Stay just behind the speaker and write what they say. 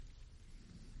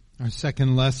Our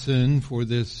second lesson for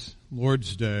this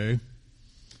Lord's Day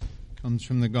comes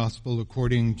from the Gospel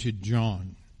according to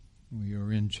John. We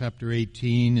are in chapter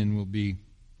 18 and we'll be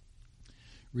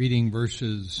reading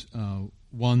verses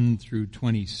 1 through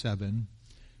 27.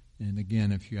 And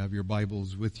again, if you have your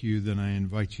Bibles with you, then I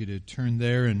invite you to turn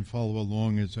there and follow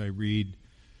along as I read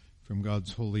from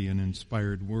God's holy and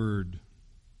inspired word.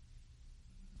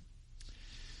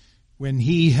 When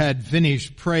he had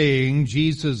finished praying,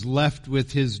 Jesus left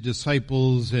with his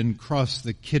disciples and crossed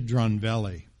the Kidron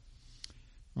Valley.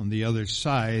 On the other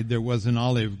side, there was an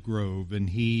olive grove, and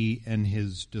he and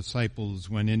his disciples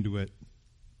went into it.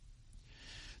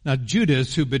 Now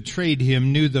Judas, who betrayed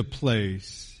him, knew the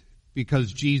place,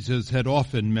 because Jesus had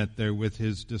often met there with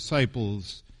his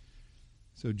disciples.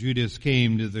 So Judas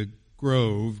came to the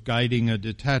grove, guiding a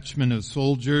detachment of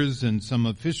soldiers and some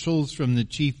officials from the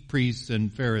chief priests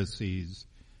and Pharisees.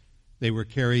 They were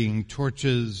carrying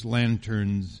torches,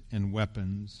 lanterns, and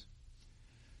weapons.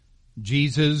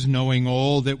 Jesus, knowing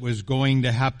all that was going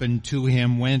to happen to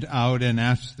him, went out and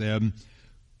asked them,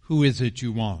 "Who is it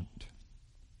you want?"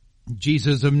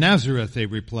 "Jesus of Nazareth," they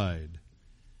replied.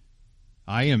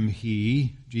 "I am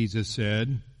he," Jesus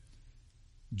said.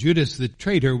 Judas the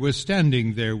traitor was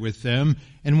standing there with them,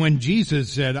 and when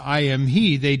Jesus said, "I am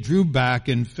he," they drew back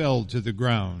and fell to the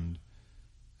ground.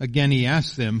 Again he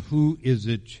asked them, "Who is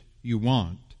it you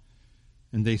want?"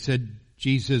 And they said,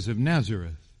 "Jesus of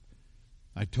Nazareth."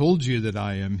 "I told you that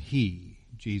I am he,"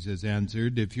 Jesus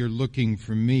answered. "If you're looking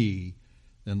for me,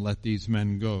 then let these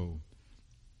men go."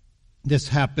 This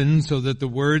happened so that the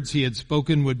words he had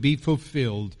spoken would be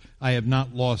fulfilled. "I have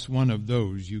not lost one of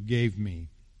those you gave me."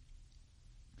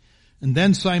 And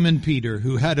then Simon Peter,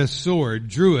 who had a sword,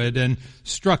 drew it and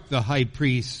struck the high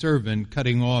priest's servant,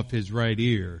 cutting off his right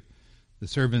ear. The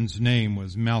servant's name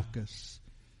was Malchus.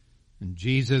 And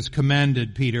Jesus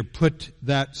commanded Peter, "Put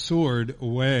that sword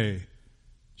away.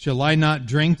 Shall I not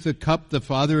drink the cup the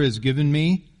Father has given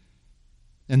me?"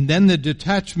 And then the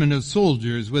detachment of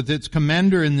soldiers, with its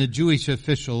commander and the Jewish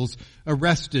officials,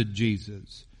 arrested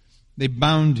Jesus. They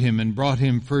bound him and brought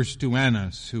him first to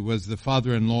Annas, who was the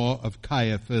father-in-law of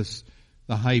Caiaphas,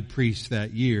 the high priest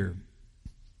that year.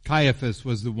 Caiaphas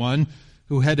was the one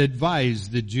who had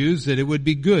advised the Jews that it would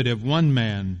be good if one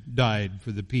man died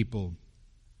for the people.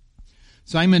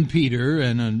 Simon Peter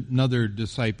and another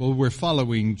disciple were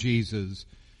following Jesus.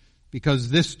 Because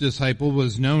this disciple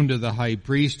was known to the high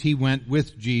priest, he went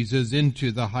with Jesus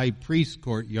into the high priest's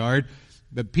courtyard,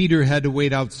 but Peter had to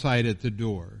wait outside at the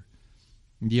door.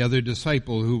 The other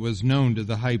disciple, who was known to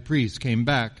the high priest, came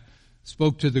back,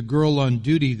 spoke to the girl on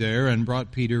duty there, and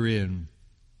brought Peter in.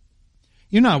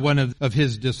 "You're not one of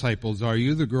his disciples, are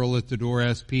you?" the girl at the door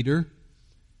asked Peter.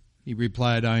 He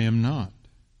replied, "I am not."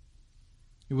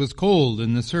 It was cold,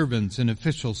 and the servants and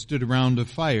officials stood around a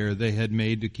fire they had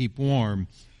made to keep warm.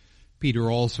 Peter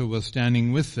also was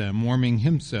standing with them, warming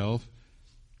himself.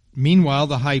 Meanwhile,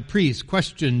 the high priest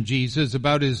questioned Jesus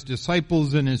about his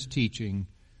disciples and his teaching.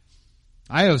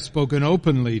 "I have spoken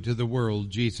openly to the world,"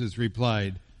 Jesus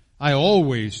replied. "I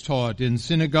always taught in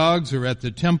synagogues or at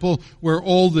the temple where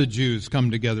all the Jews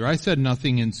come together. I said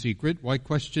nothing in secret. Why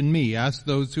question me? Ask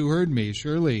those who heard me.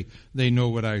 Surely they know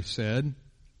what I said."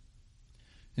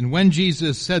 And when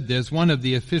Jesus said this, one of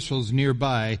the officials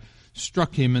nearby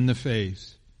struck him in the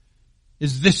face.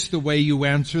 "Is this the way you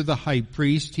answer the high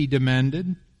priest?" he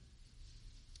demanded.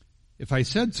 "If I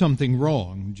said something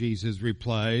wrong," Jesus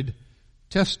replied,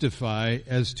 "testify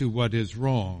as to what is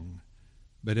wrong.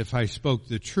 But if I spoke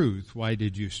the truth, why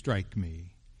did you strike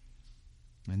me?"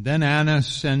 And then Annas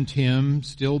sent him,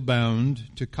 still bound,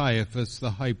 to Caiaphas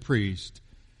the high priest.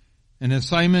 And as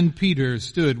Simon Peter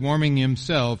stood warming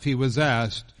himself, he was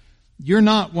asked, "You're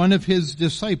not one of his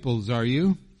disciples, are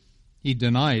you?" He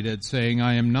denied it, saying,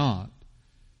 "I am not."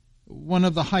 One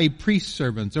of the high priest's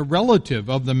servants, a relative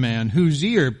of the man whose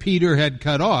ear Peter had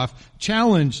cut off,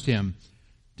 challenged him.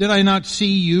 "Did I not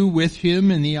see you with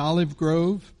him in the olive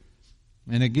grove?"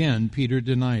 And again Peter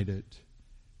denied it.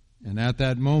 And at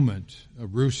that moment a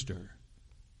rooster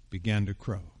began to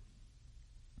crow.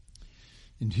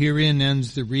 And herein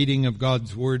ends the reading of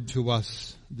God's word to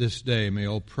us this day. May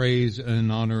all praise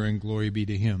and honor and glory be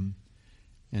to him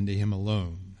and to him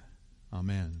alone.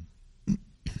 Amen.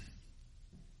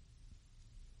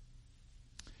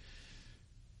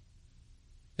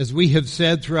 As we have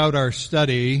said throughout our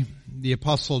study, the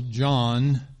Apostle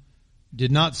John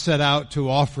did not set out to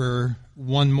offer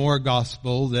one more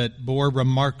gospel that bore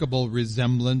remarkable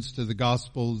resemblance to the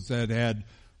gospels that had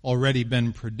already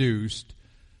been produced.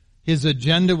 His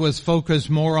agenda was focused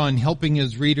more on helping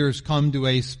his readers come to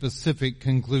a specific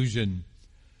conclusion.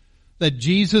 that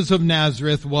Jesus of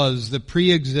Nazareth was the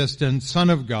pre-existent Son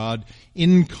of God,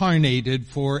 incarnated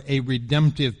for a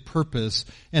redemptive purpose,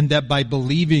 and that by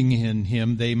believing in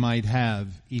him they might have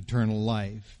eternal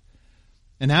life.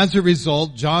 And as a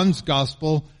result, John's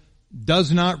gospel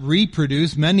does not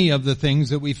reproduce many of the things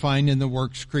that we find in the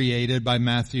works created by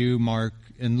Matthew, Mark,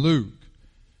 and Luke.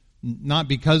 Not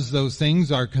because those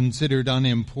things are considered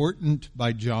unimportant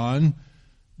by John,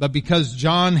 but because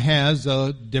John has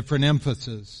a different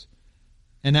emphasis.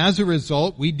 And as a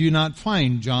result, we do not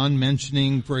find John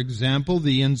mentioning, for example,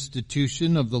 the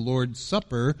institution of the Lord's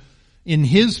Supper in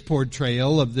his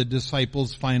portrayal of the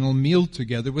disciples' final meal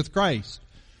together with Christ.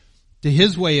 To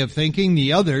his way of thinking,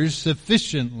 the others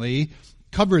sufficiently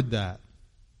covered that.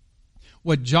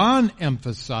 What John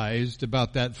emphasized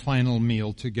about that final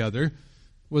meal together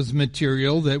was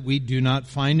material that we do not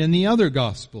find in the other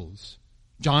Gospels.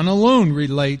 John alone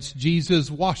relates Jesus'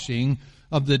 washing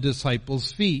of the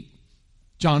disciples' feet.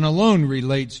 John alone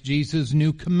relates Jesus'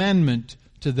 new commandment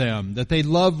to them, that they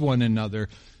love one another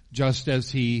just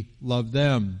as he loved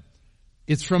them.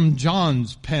 It's from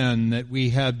John's pen that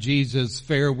we have Jesus'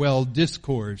 farewell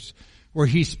discourse, where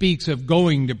he speaks of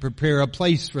going to prepare a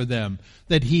place for them,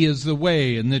 that he is the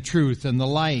way and the truth and the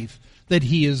life, that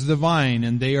he is the vine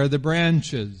and they are the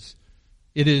branches.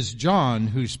 It is John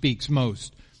who speaks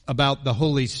most about the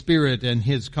Holy Spirit and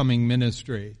his coming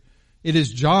ministry. It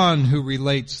is John who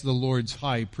relates the Lord's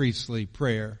high priestly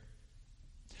prayer.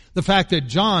 The fact that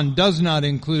John does not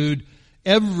include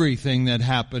everything that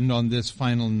happened on this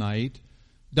final night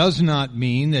does not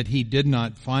mean that he did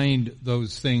not find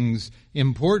those things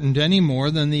important any more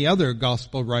than the other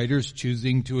gospel writers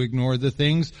choosing to ignore the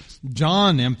things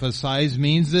John emphasized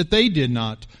means that they did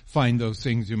not find those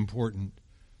things important.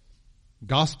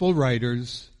 Gospel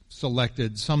writers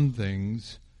selected some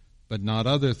things, but not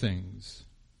other things,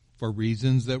 for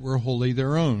reasons that were wholly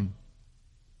their own.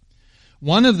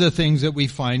 One of the things that we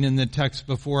find in the text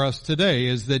before us today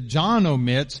is that John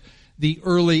omits the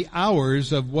early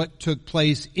hours of what took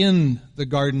place in the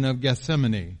Garden of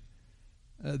Gethsemane.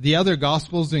 The other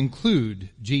Gospels include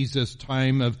Jesus'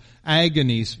 time of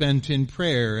agony spent in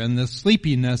prayer and the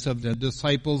sleepiness of the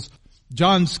disciples.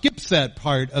 John skips that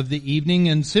part of the evening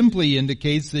and simply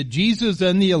indicates that Jesus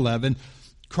and the 11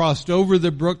 crossed over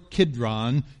the brook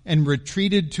Kidron and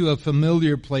retreated to a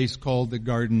familiar place called the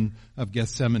Garden of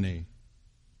Gethsemane.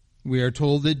 We are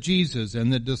told that Jesus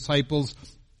and the disciples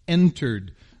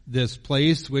entered this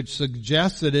place, which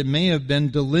suggests that it may have been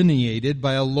delineated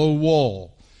by a low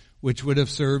wall, which would have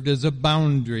served as a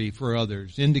boundary for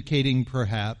others, indicating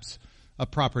perhaps a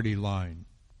property line.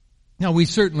 Now, we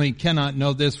certainly cannot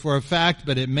know this for a fact,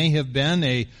 but it may have been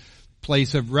a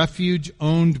place of refuge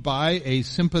owned by a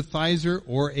sympathizer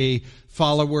or a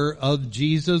follower of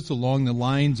Jesus along the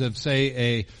lines of, say,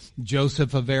 a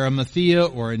Joseph of Arimathea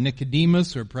or a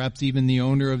Nicodemus or perhaps even the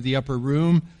owner of the upper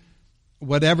room.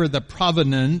 Whatever the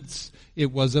provenance,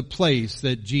 it was a place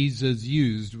that Jesus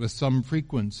used with some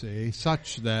frequency,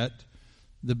 such that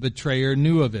the betrayer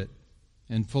knew of it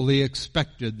and fully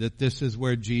expected that this is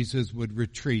where Jesus would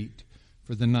retreat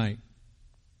for the night.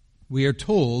 We are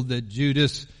told that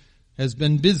Judas has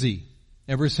been busy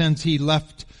ever since he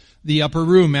left the upper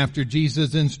room after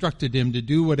Jesus instructed him to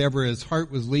do whatever his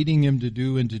heart was leading him to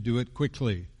do and to do it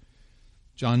quickly.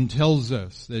 John tells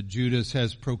us that Judas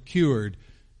has procured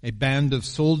a band of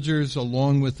soldiers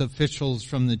along with officials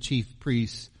from the chief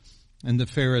priests and the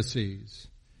Pharisees.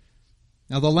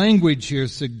 Now, the language here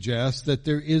suggests that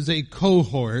there is a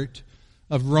cohort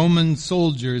of Roman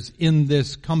soldiers in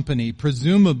this company,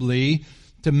 presumably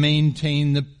to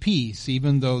maintain the peace,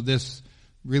 even though this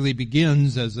really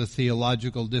begins as a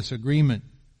theological disagreement.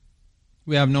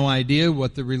 We have no idea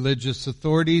what the religious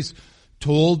authorities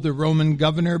told the Roman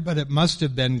governor, but it must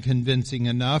have been convincing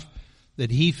enough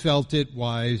that he felt it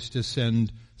wise to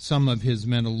send some of his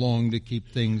men along to keep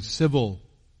things civil.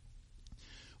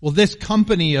 Well, this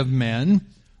company of men,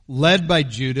 led by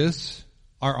Judas,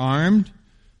 are armed.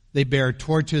 They bear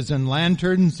torches and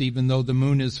lanterns, even though the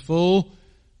moon is full,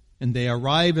 and they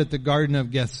arrive at the Garden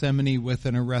of Gethsemane with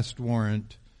an arrest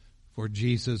warrant for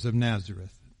Jesus of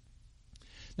Nazareth.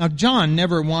 Now, John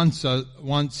never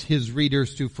wants his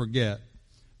readers to forget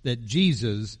that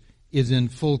Jesus is in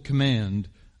full command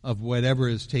of whatever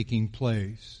is taking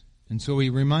place. And so he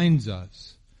reminds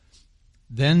us,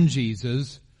 then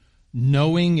Jesus,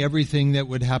 knowing everything that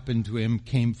would happen to him,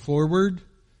 came forward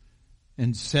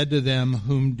and said to them,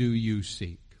 "Whom do you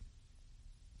seek?"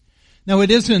 Now,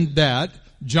 it isn't that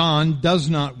John does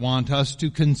not want us to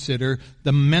consider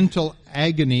the mental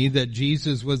agony that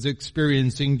Jesus was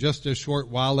experiencing just a short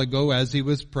while ago as he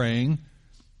was praying,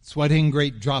 sweating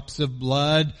great drops of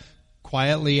blood,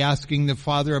 quietly asking the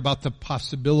Father about the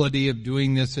possibility of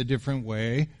doing this a different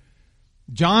way.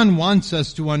 John wants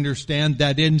us to understand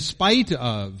that in spite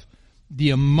of the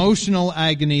emotional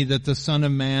agony that the Son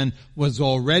of Man was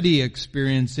already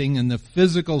experiencing and the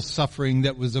physical suffering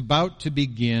that was about to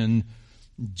begin,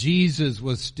 Jesus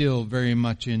was still very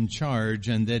much in charge,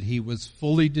 and that he was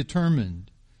fully determined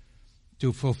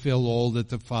to fulfill all that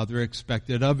the Father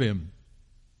expected of him.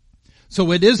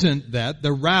 So it isn't that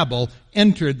the rabble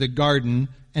entered the garden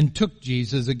and took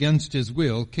Jesus against his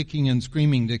will, kicking and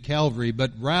screaming to Calvary,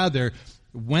 but rather,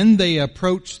 when they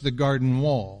approached the garden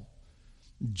wall,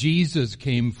 Jesus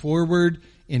came forward,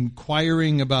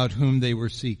 inquiring about whom they were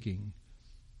seeking.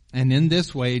 And in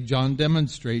this way, John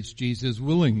demonstrates Jesus'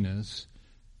 willingness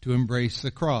to embrace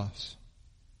the cross.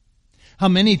 How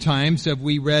many times have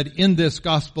we read in this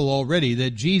gospel already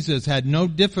that Jesus had no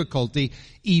difficulty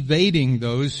evading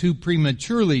those who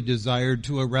prematurely desired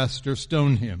to arrest or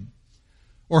stone him?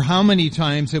 Or how many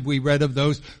times have we read of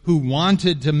those who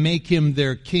wanted to make him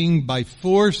their king by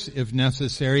force if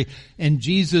necessary, and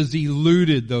Jesus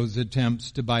eluded those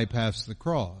attempts to bypass the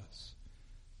cross?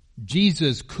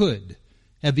 Jesus could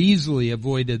have easily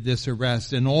avoided this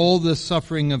arrest and all the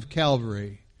suffering of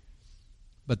Calvary,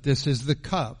 but this is the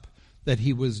cup that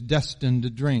he was destined to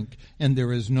drink, and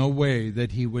there is no way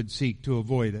that he would seek to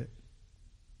avoid it.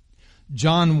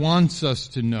 John wants us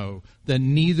to know that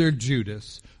neither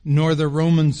Judas, nor the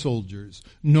Roman soldiers,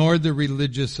 nor the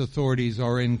religious authorities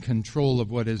are in control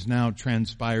of what is now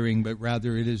transpiring, but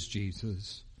rather it is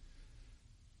Jesus.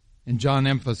 And John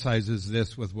emphasizes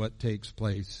this with what takes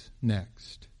place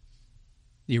next.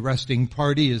 The arresting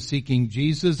party is seeking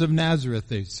Jesus of Nazareth,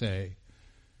 they say.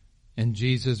 And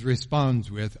Jesus responds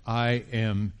with, I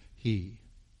am he.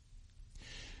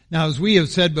 Now, as we have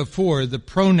said before, the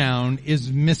pronoun is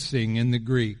missing in the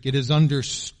Greek. It is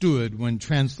understood when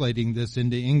translating this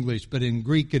into English, but in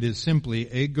Greek it is simply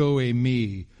ego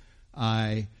eimi,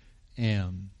 I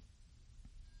am.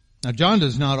 Now, John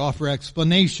does not offer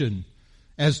explanation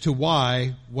as to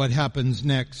why what happens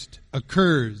next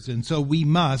occurs, and so we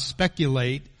must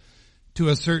speculate to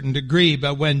a certain degree.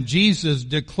 But when Jesus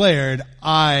declared,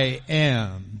 I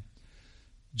am,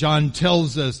 John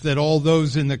tells us that all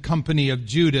those in the company of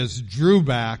Judas drew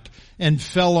back and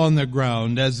fell on the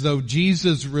ground as though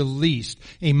Jesus released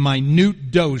a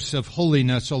minute dose of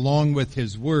holiness along with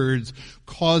his words,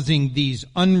 causing these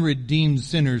unredeemed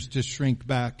sinners to shrink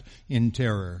back in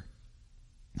terror.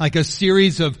 Like a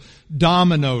series of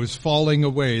dominoes falling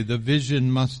away, the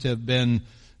vision must have been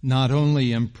not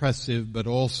only impressive but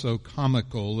also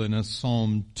comical in a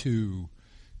Psalm 2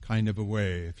 kind of a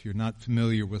way. If you're not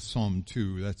familiar with Psalm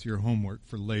 2, that's your homework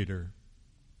for later.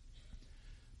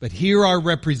 But here are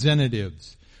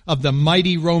representatives of the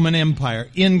mighty Roman Empire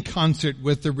in concert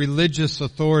with the religious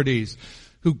authorities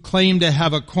who claim to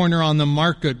have a corner on the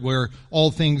market where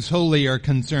all things holy are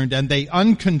concerned, and they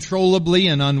uncontrollably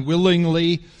and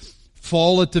unwillingly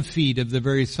fall at the feet of the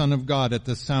very Son of God at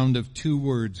the sound of two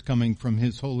words coming from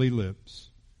his holy lips.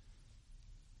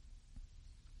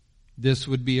 This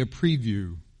would be a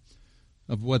preview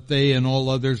of what they and all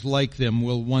others like them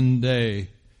will one day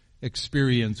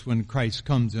experience when Christ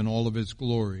comes in all of his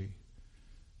glory.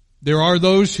 There are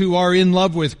those who are in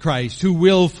love with Christ who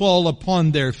will fall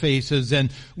upon their faces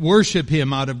and worship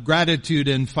him out of gratitude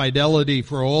and fidelity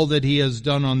for all that he has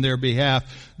done on their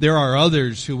behalf. There are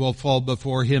others who will fall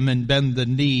before him and bend the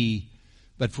knee,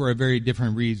 but for a very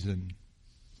different reason.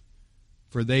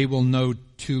 For they will know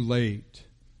too late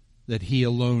that he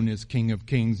alone is King of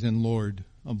Kings and Lord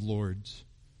of Lords.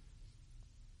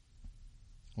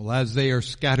 Well, as they are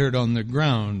scattered on the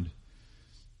ground,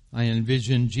 I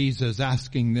envision Jesus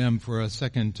asking them for a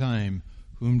second time,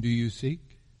 whom do you seek?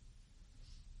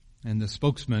 And the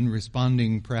spokesman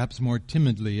responding perhaps more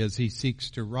timidly as he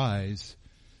seeks to rise,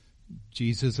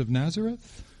 Jesus of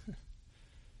Nazareth?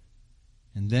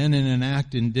 And then in an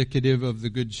act indicative of the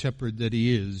good shepherd that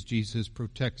he is, Jesus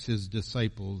protects his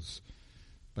disciples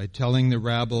by telling the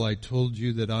rabble, I told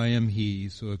you that I am he,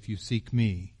 so if you seek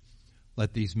me,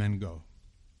 let these men go.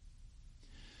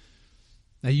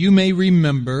 Now you may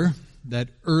remember that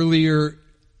earlier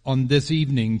on this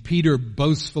evening, Peter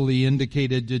boastfully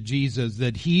indicated to Jesus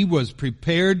that he was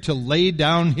prepared to lay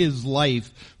down his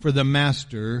life for the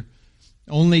Master,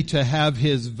 only to have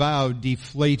his vow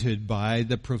deflated by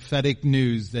the prophetic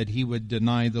news that he would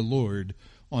deny the Lord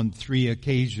on 3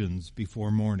 occasions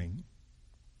before morning.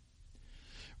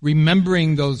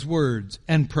 Remembering those words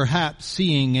and perhaps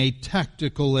seeing a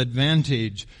tactical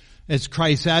advantage as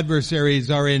Christ's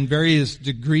adversaries are in various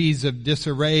degrees of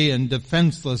disarray and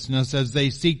defenselessness as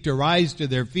they seek to rise to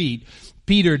their feet,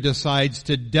 Peter decides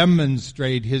to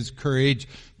demonstrate his courage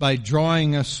by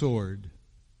drawing a sword.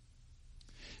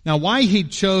 Now, why he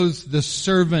chose the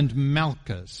servant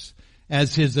Malchus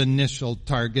as his initial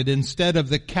target instead of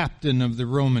the captain of the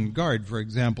Roman guard, for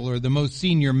example, or the most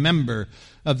senior member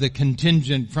of the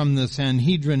contingent from the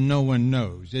Sanhedrin, no one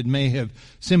knows. It may have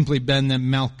simply been that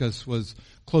Malchus was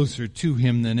closer to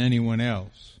him than anyone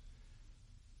else.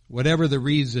 Whatever the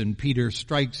reason, Peter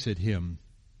strikes at him,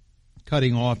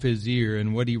 cutting off his ear,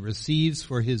 and what he receives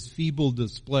for his feeble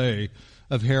display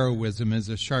of heroism is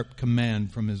a sharp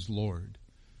command from his Lord.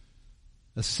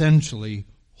 Essentially,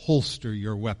 holster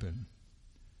your weapon.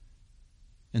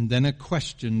 And then a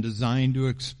question designed to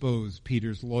expose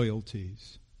Peter's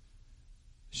loyalties.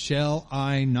 Shall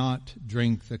I not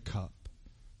drink the cup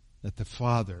that the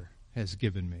Father has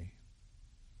given me?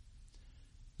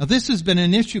 Now, this has been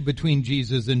an issue between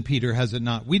Jesus and Peter, has it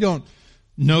not? We don't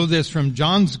know this from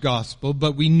John's gospel,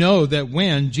 but we know that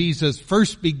when Jesus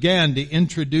first began to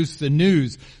introduce the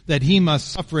news that he must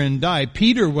suffer and die,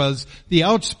 Peter was the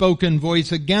outspoken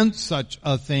voice against such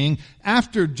a thing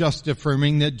after just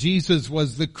affirming that Jesus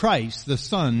was the Christ, the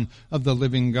Son of the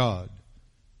living God.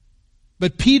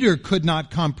 But Peter could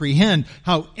not comprehend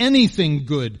how anything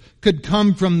good could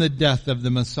come from the death of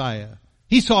the Messiah.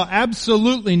 He saw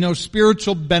absolutely no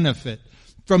spiritual benefit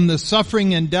from the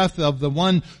suffering and death of the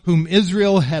one whom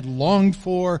Israel had longed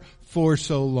for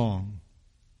so long.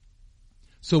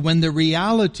 So when the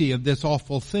reality of this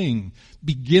awful thing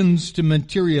begins to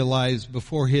materialize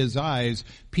before his eyes,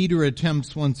 Peter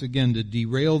attempts once again to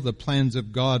derail the plans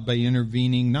of God by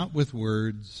intervening, not with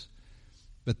words,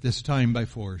 but this time by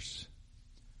force.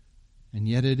 And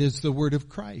yet it is the word of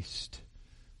Christ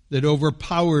that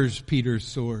overpowers Peter's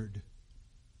sword.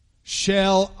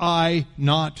 Shall I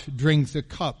not drink the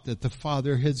cup that the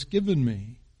Father has given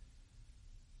me?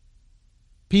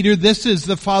 Peter, this is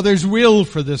the Father's will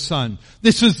for the Son.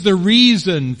 This is the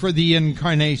reason for the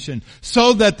incarnation,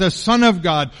 so that the Son of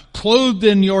God, clothed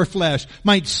in your flesh,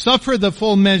 might suffer the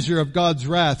full measure of God's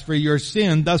wrath for your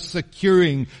sin, thus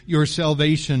securing your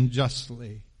salvation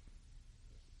justly.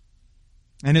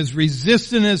 And as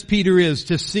resistant as Peter is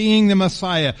to seeing the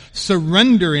Messiah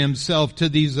surrender himself to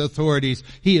these authorities,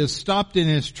 he is stopped in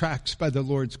his tracks by the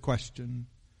Lord's question.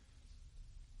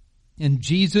 And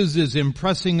Jesus is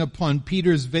impressing upon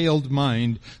Peter's veiled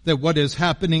mind that what is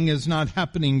happening is not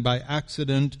happening by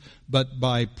accident, but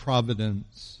by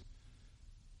providence.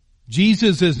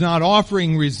 Jesus is not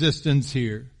offering resistance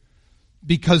here,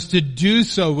 because to do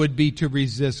so would be to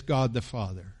resist God the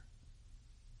Father.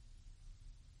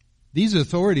 These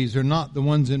authorities are not the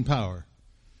ones in power.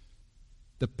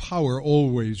 The power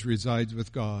always resides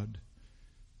with God.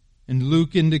 And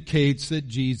Luke indicates that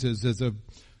Jesus, as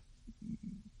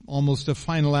almost a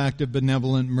final act of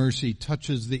benevolent mercy,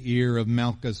 touches the ear of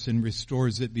Malchus and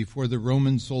restores it before the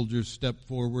Roman soldiers step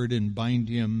forward and bind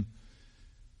him,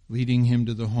 leading him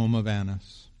to the home of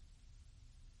Annas.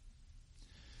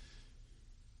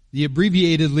 The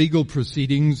abbreviated legal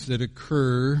proceedings that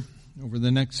occur over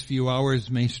the next few hours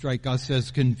may strike us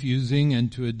as confusing, and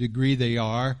to a degree they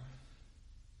are.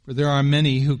 For there are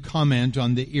many who comment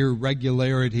on the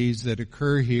irregularities that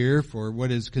occur here for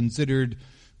what is considered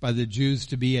by the Jews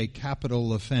to be a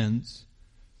capital offense.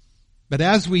 But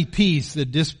as we piece the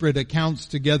disparate accounts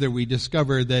together, we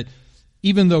discover that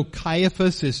even though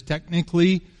Caiaphas is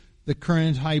technically the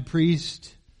current high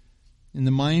priest, in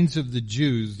the minds of the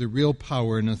Jews, the real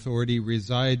power and authority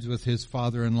resides with his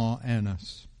father-in-law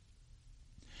Annas.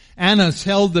 Annas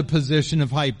held the position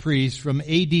of high priest from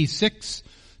AD 6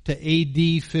 to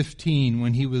AD 15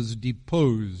 when he was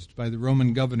deposed by the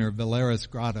Roman governor Valerius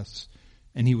Gratus,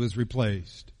 and he was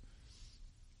replaced.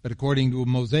 But according to a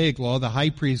Mosaic law, the high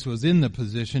priest was in the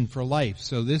position for life,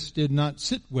 so this did not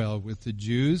sit well with the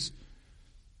Jews.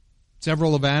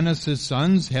 Several of Annas'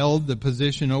 sons held the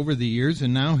position over the years,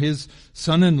 and now his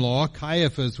son-in-law,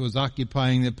 Caiaphas, was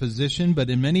occupying the position, but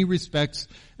in many respects,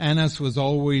 Annas was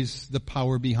always the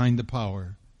power behind the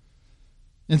power.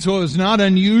 And so it was not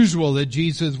unusual that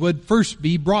Jesus would first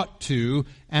be brought to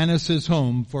Annas'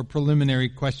 home for preliminary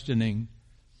questioning.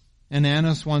 And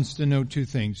Annas wants to know two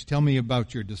things. Tell me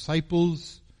about your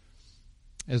disciples,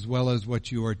 as well as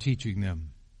what you are teaching them.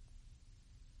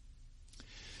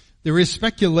 There is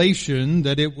speculation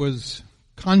that it was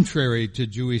contrary to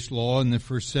Jewish law in the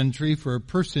first century for a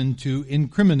person to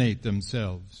incriminate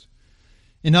themselves.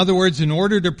 In other words, in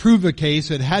order to prove a case,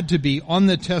 it had to be on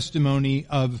the testimony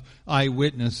of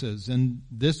eyewitnesses. And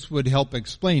this would help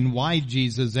explain why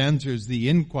Jesus answers the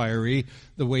inquiry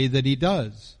the way that he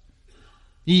does.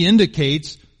 He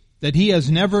indicates that he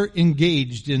has never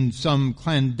engaged in some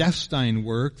clandestine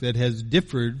work that has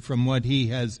differed from what he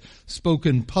has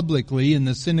spoken publicly in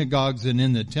the synagogues and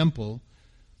in the temple.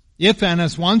 If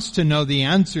Annas wants to know the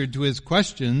answer to his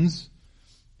questions,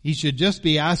 he should just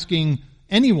be asking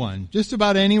anyone, just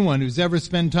about anyone who's ever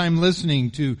spent time listening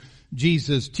to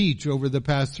Jesus teach over the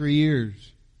past 3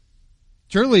 years.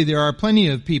 Surely there are plenty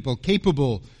of people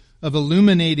capable of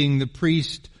illuminating the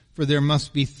priest, for there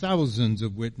must be thousands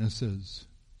of witnesses.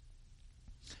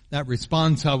 That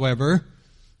response, however,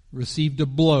 received a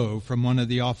blow from one of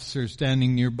the officers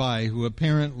standing nearby, who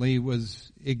apparently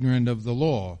was ignorant of the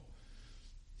law.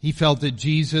 He felt that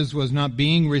Jesus was not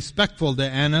being respectful to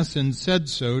Annas and said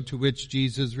so, to which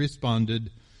Jesus responded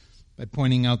by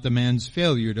pointing out the man's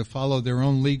failure to follow their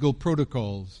own legal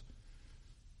protocols.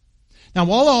 Now,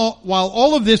 while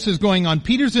all of this is going on,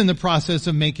 Peter's in the process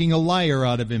of making a liar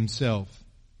out of himself.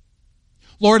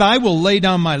 "Lord, I will lay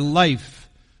down my life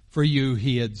for you,"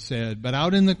 he had said. But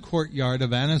out in the courtyard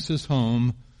of Annas'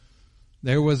 home,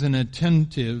 there was an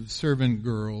attentive servant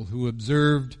girl who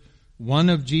observed one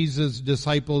of Jesus'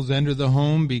 disciples enter the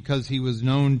home because he was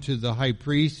known to the high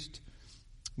priest.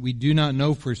 We do not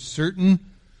know for certain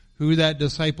who that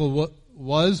disciple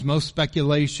was. Most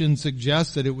speculation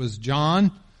suggests that it was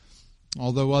John,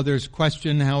 although others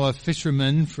question how a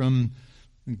fisherman from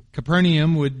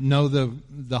Capernaum would know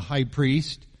the high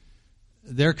priest.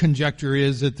 Their conjecture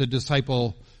is that the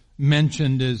disciple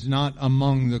mentioned is not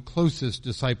among the closest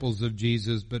disciples of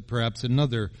Jesus, but perhaps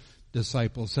another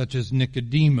disciple, such as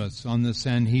Nicodemus on the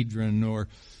Sanhedrin, or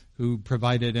who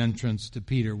provided entrance to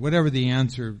Peter. Whatever the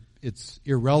answer, it's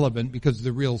irrelevant, because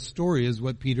the real story is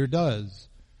what Peter does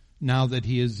now that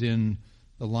he is in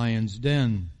the lion's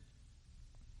den.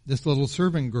 This little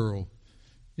servant girl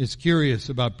is curious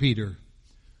about Peter,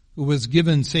 who was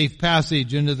given safe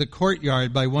passage into the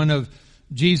courtyard by one of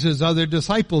Jesus' other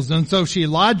disciples, and so she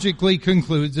logically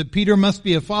concludes that Peter must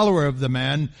be a follower of the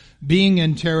man being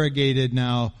interrogated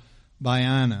now by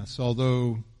Annas,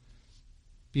 although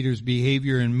Peter's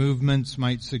behavior and movements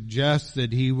might suggest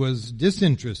that he was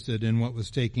disinterested in what was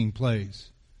taking place.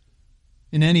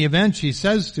 In any event, she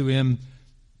says to him,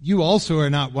 "You also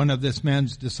are not one of this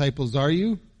man's disciples, are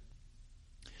you?"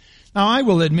 Now, I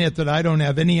will admit that I don't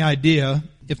have any idea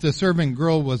if the servant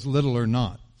girl was little or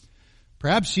not.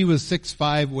 Perhaps she was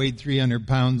 6'5", weighed 300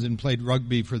 pounds, and played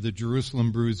rugby for the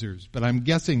Jerusalem Bruisers, but I'm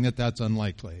guessing that that's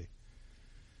unlikely.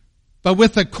 But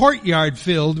with the courtyard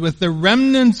filled with the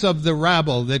remnants of the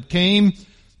rabble that came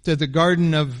to the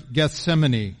Garden of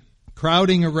Gethsemane,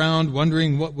 crowding around,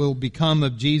 wondering what will become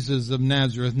of Jesus of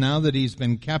Nazareth now that he's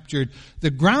been captured,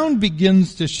 the ground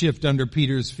begins to shift under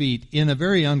Peter's feet in a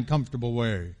very uncomfortable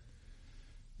way.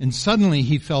 And suddenly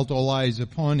he felt all eyes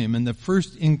upon him, and the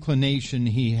first inclination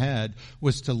he had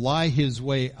was to lie his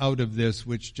way out of this,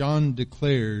 which John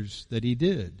declares that he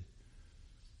did.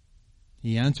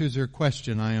 He answers her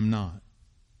question, "I am not."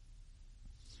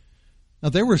 Now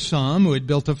there were some who had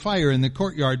built a fire in the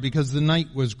courtyard because the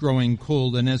night was growing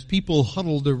cold, and as people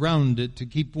huddled around it to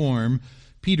keep warm,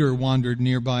 Peter wandered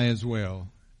nearby as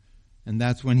well. And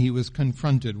that's when he was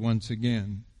confronted once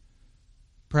again.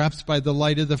 Perhaps by the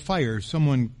light of the fire,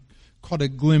 someone caught a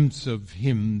glimpse of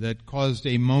him that caused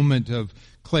a moment of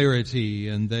clarity,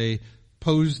 and they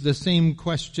posed the same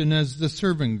question as the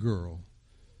servant girl.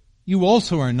 "You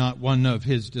also are not one of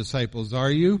his disciples, are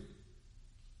you?"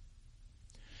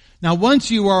 Now,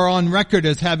 once you are on record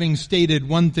as having stated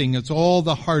one thing, it's all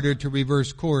the harder to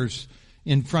reverse course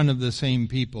in front of the same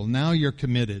people. Now you're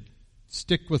committed.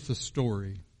 Stick with the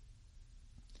story.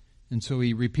 And so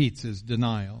he repeats his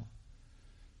denial.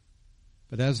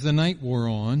 But as the night wore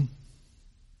on,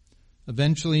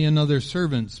 eventually another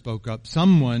servant spoke up,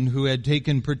 someone who had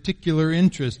taken particular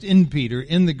interest in Peter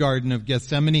in the Garden of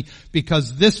Gethsemane,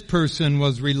 because this person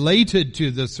was related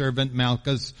to the servant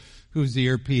Malchus, whose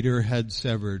ear Peter had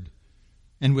severed.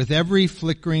 And with every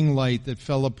flickering light that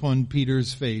fell upon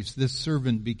Peter's face, this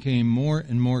servant became more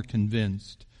and more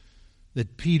convinced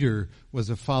that Peter was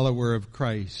a follower of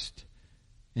Christ.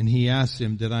 And he asked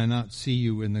him, "Did I not see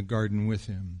you in the garden with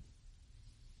him?"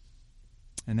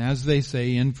 And as they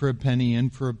say, in for a penny,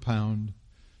 in for a pound,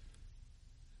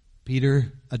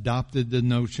 Peter adopted the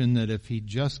notion that if he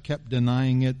just kept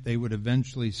denying it, they would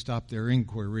eventually stop their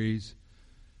inquiries.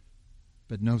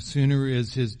 But no sooner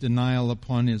is his denial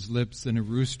upon his lips than a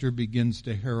rooster begins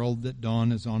to herald that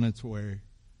dawn is on its way.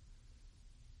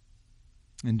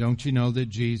 And don't you know that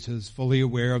Jesus, fully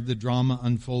aware of the drama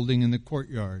unfolding in the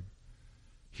courtyard,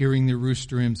 hearing the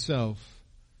rooster himself,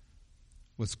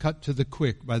 was cut to the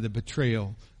quick by the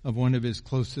betrayal of one of his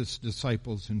closest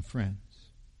disciples and friends.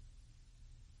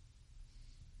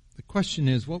 The question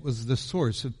is, what was the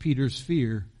source of Peter's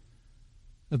fear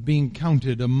of being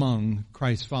counted among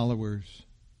Christ's followers?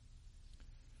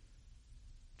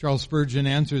 Charles Spurgeon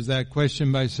answers that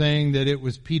question by saying that it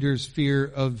was Peter's fear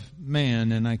of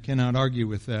man, and I cannot argue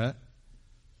with that.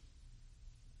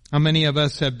 How many of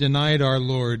us have denied our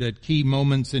Lord at key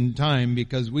moments in time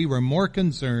because we were more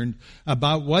concerned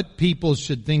about what people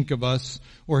should think of us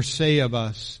or say of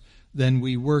us than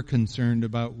we were concerned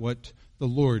about what the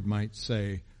Lord might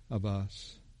say of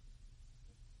us?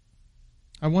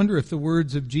 I wonder if the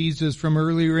words of Jesus from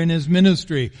earlier in his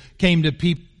ministry came to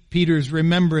Peter's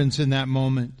remembrance in that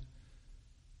moment.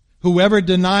 Whoever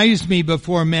denies me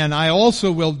before men, I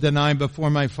also will deny before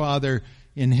my Father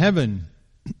in heaven.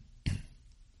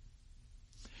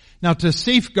 Now, to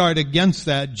safeguard against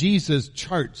that, Jesus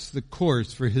charts the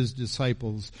course for his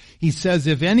disciples. He says,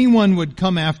 if anyone would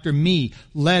come after me,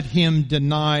 let him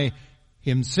deny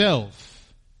himself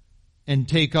and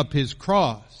take up his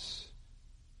cross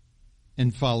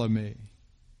and follow me.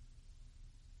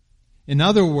 In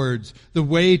other words, the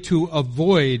way to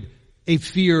avoid a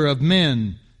fear of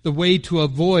men, the way to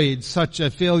avoid such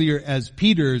a failure as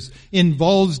Peter's,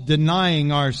 involves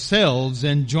denying ourselves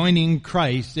and joining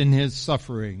Christ in his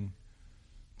suffering.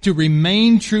 To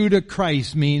remain true to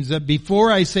Christ means that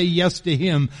before I say yes to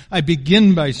him, I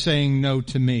begin by saying no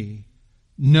to me.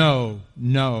 No,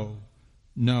 no,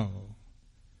 no.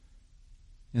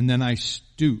 And then I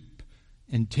stoop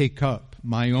and take up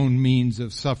my own means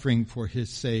of suffering for his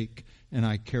sake, and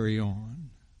I carry on.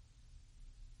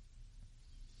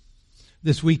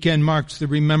 This weekend marks the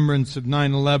remembrance of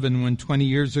 9/11, when 20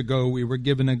 years ago we were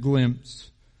given a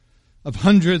glimpse of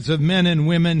hundreds of men and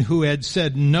women who had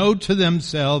said no to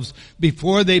themselves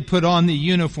before they put on the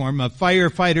uniform of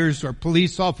firefighters or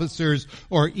police officers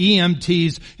or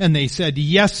EMTs, and they said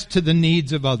yes to the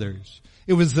needs of others.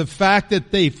 It was the fact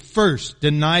that they first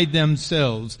denied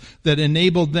themselves that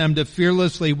enabled them to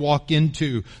fearlessly walk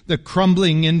into the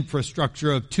crumbling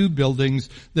infrastructure of two buildings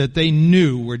that they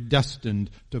knew were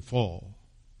destined to fall.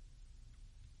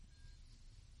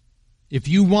 If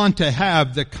you want to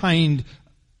have the kind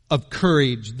of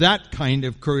courage, that kind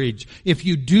of courage, if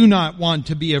you do not want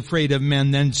to be afraid of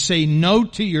men, then say no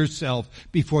to yourself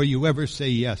before you ever say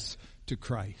yes to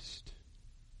Christ.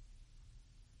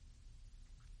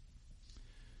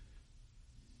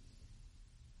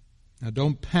 Now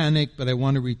don't panic, but I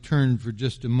want to return for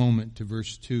just a moment to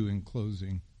verse 2 in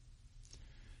closing,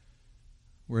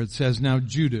 where it says, now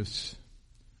Judas,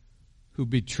 who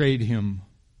betrayed him,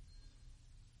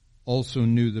 also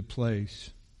knew the place.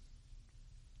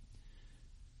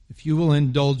 If you will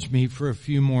indulge me for a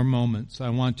few more moments, I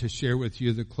want to share with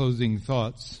you the closing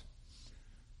thoughts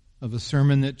of a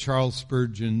sermon that Charles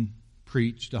Spurgeon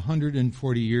preached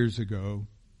 140 years ago.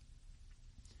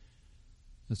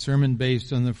 A sermon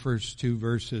based on the first two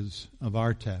verses of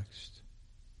our text.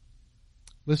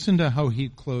 Listen to how he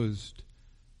closed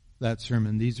that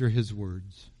sermon. These are his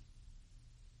words.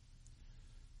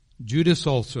 Judas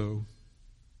also,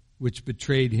 which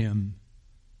betrayed him,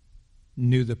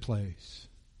 knew the place.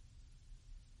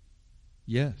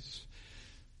 Yes,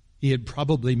 he had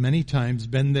probably many times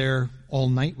been there all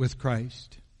night with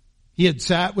Christ. He had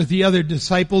sat with the other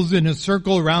disciples in a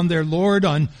circle around their Lord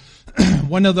on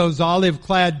one of those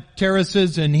olive-clad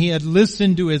terraces, and he had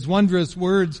listened to his wondrous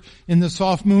words in the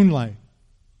soft moonlight.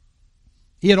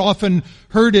 He had often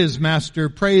heard his master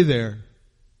pray there.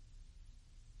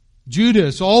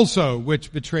 Judas also,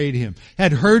 which betrayed him,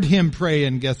 had heard him pray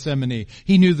in Gethsemane.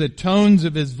 He knew the tones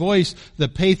of his voice, the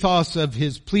pathos of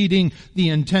his pleading, the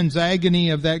intense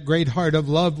agony of that great heart of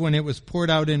love when it was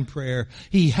poured out in prayer.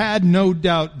 He had no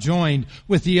doubt joined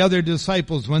with the other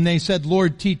disciples when they said,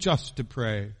 Lord, teach us to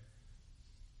pray.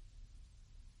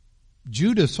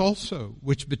 Judas also,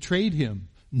 which betrayed him,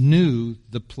 knew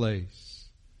the place.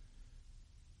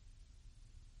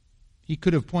 He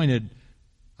could have pointed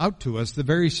out to us the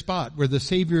very spot where the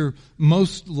Savior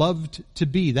most loved to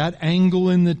be. That angle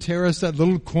in the terrace, that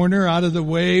little corner out of the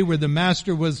way where the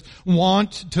Master was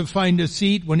wont to find a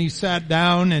seat when he sat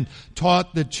down and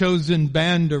taught the chosen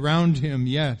band around him.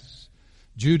 Yes,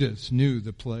 Judas knew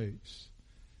the place.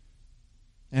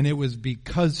 And it was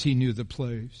because he knew the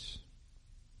place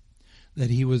that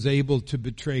he was able to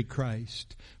betray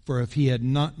Christ. For if he had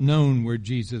not known where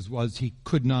Jesus was, he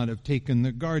could not have taken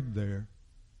the guard there.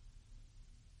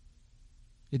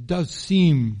 It does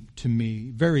seem to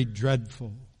me very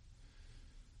dreadful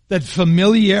that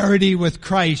familiarity with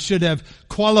Christ should have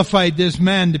qualified this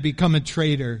man to become a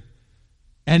traitor.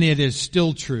 And it is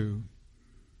still true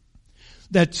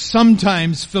that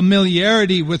sometimes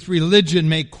familiarity with religion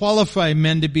may qualify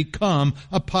men to become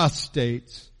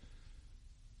apostates.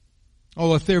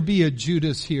 Oh, if there be a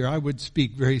Judas here, I would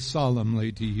speak very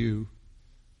solemnly to you.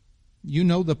 You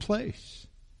know the place.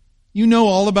 You know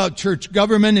all about church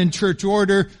government and church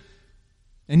order,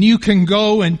 and you can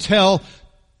go and tell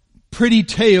pretty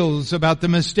tales about the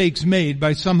mistakes made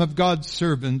by some of God's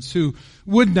servants who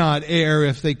would not err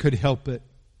if they could help it.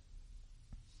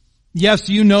 Yes,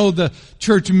 you know the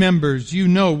church members. You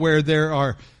know where there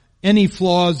are any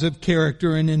flaws of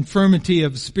character and infirmity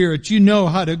of spirit. You know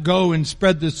how to go and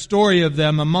spread the story of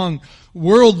them among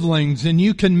worldlings, and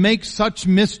you can make such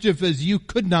mischief as you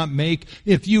could not make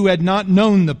if you had not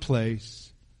known the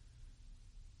place.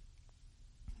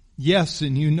 Yes,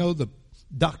 and you know the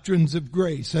doctrines of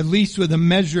grace, at least with a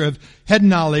measure of head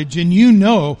knowledge, and you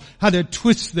know how to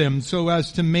twist them so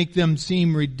as to make them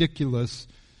seem ridiculous.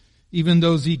 Even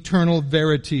those eternal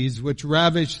verities which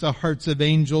ravish the hearts of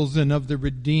angels and of the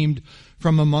redeemed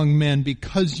from among men,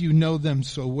 because you know them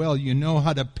so well, you know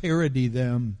how to parody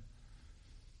them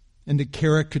and to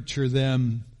caricature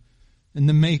them and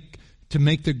to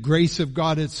make the grace of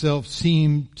God itself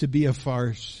seem to be a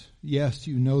farce. Yes,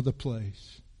 you know the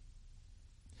place.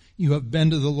 You have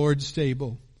been to the Lord's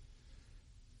table.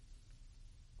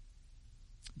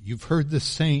 You've heard the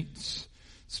saints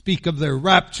speak of their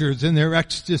raptures and their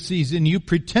ecstasies, and you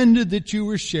pretended that you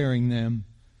were sharing them.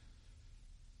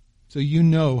 So you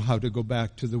know how to go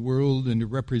back to the world and to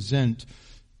represent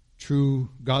true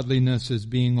godliness as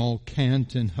being all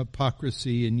cant and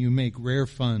hypocrisy, and you make rare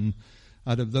fun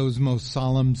out of those most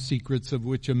solemn secrets of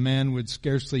which a man would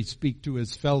scarcely speak to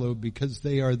his fellow, because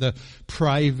they are the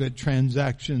private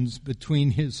transactions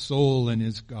between his soul and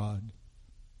his God.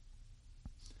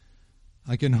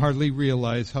 I can hardly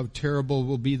realize how terrible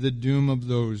will be the doom of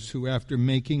those who, after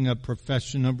making a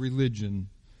profession of religion,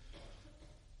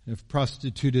 have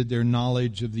prostituted their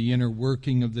knowledge of the inner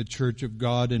working of the Church of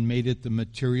God and made it the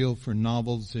material for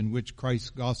novels in which Christ's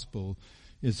gospel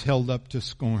is held up to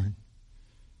scorn.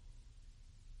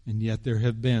 And yet there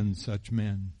have been such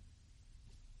men.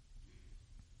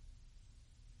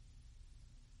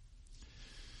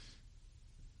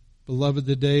 Beloved,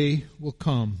 the day will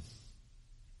come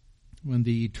when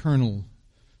the eternal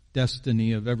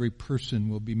destiny of every person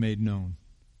will be made known.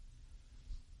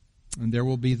 And there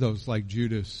will be those like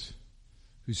Judas,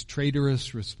 whose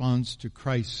traitorous response to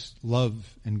Christ's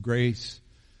love and grace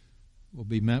will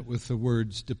be met with the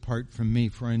words, "Depart from me,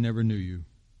 for I never knew you."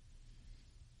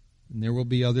 And there will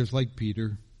be others like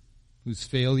Peter, whose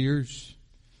failures,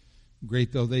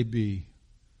 great though they be,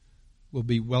 will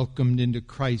be welcomed into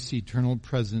Christ's eternal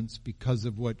presence because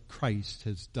of what Christ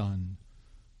has done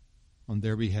on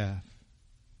their behalf.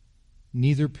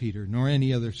 Neither Peter nor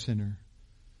any other sinner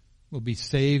will be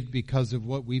saved because of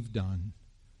what we've done,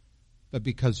 but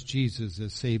because Jesus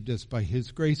has saved us by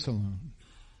His grace alone,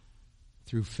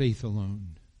 through faith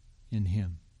alone in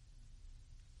Him.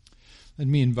 Let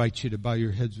me invite you to bow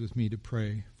your heads with me to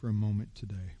pray for a moment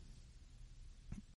today.